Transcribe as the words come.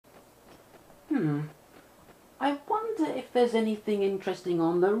I wonder if there's anything interesting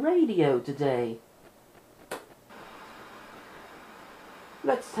on the radio today.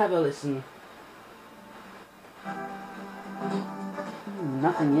 Let's have a listen.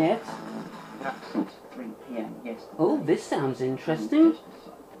 Nothing yet. Since 3 p.m. yesterday. Oh, this sounds interesting. Just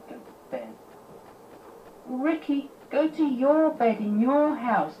decided to go to bed. Ricky, go to your bed in your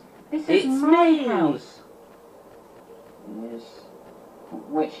house. This is my house. Yes.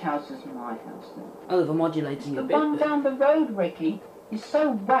 Which house is my house then? Overmodulating a The bit. one down the road, Ricky. You're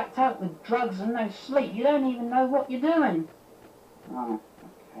so whacked out with drugs and no sleep, you don't even know what you're doing. Oh,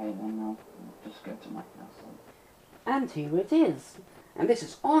 okay then, I'll just go to my house then. And here it is. And this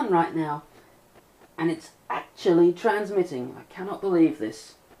is on right now. And it's actually transmitting. I cannot believe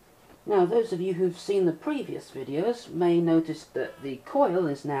this. Now, those of you who've seen the previous videos may notice that the coil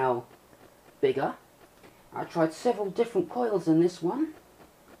is now bigger. I tried several different coils in this one.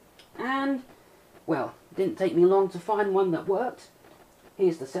 And, well, it didn't take me long to find one that worked.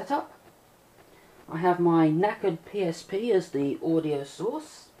 Here's the setup. I have my knackered PSP as the audio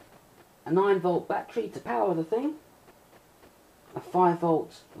source. A 9-volt battery to power the thing. A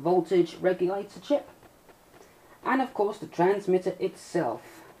 5-volt voltage regulator chip. And of course the transmitter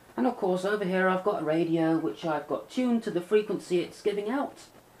itself. And of course over here I've got a radio which I've got tuned to the frequency it's giving out.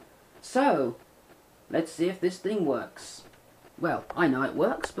 So, let's see if this thing works. Well, I know it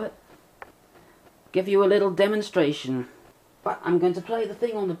works, but give you a little demonstration. But I'm going to play the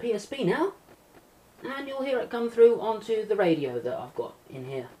thing on the PSP now, and you'll hear it come through onto the radio that I've got in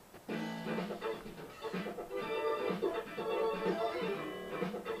here.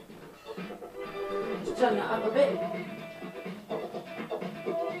 Just turn that up a bit.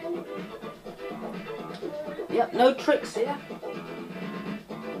 Yep, no tricks here.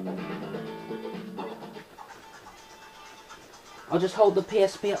 I'll just hold the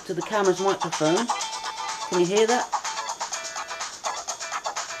PSP up to the camera's microphone. Can you hear that?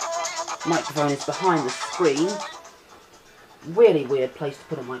 Microphone is behind the screen. Really weird place to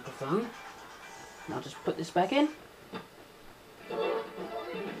put a microphone. I'll just put this back in.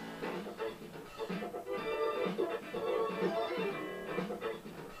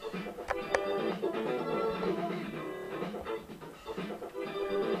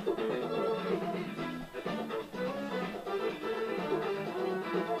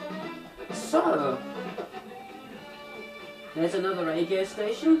 So, there's another radio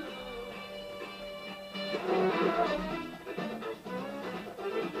station.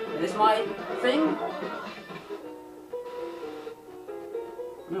 There's my thing.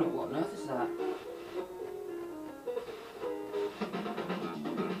 Oh, what on earth is that?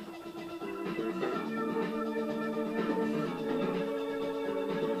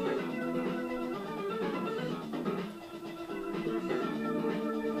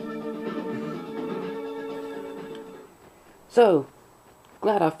 So,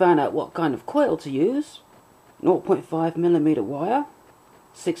 glad I found out what kind of coil to use. 0.5mm wire,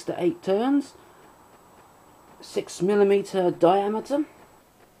 6 to 8 turns, 6mm diameter.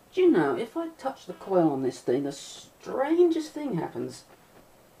 Do you know, if I touch the coil on this thing, the strangest thing happens.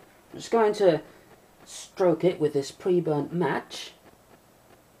 I'm just going to stroke it with this pre-burnt match,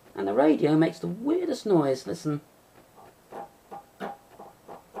 and the radio makes the weirdest noise. Listen.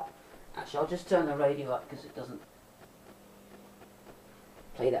 Actually, I'll just turn the radio up because it doesn't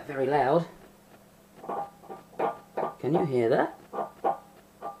play that very loud. Can you hear that?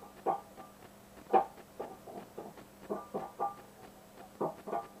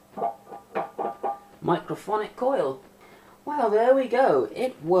 Microphonic coil. Well, there we go.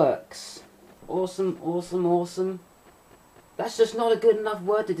 It works. Awesome, awesome, awesome. That's just not a good enough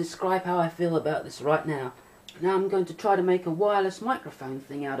word to describe how I feel about this right now. Now I'm going to try to make a wireless microphone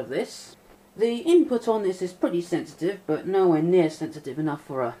thing out of this. The input on this is pretty sensitive, but nowhere near sensitive enough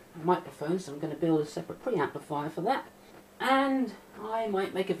for a microphone, so I'm going to build a separate preamplifier for that. And I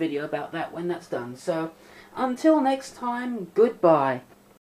might make a video about that when that's done. So, until next time, goodbye.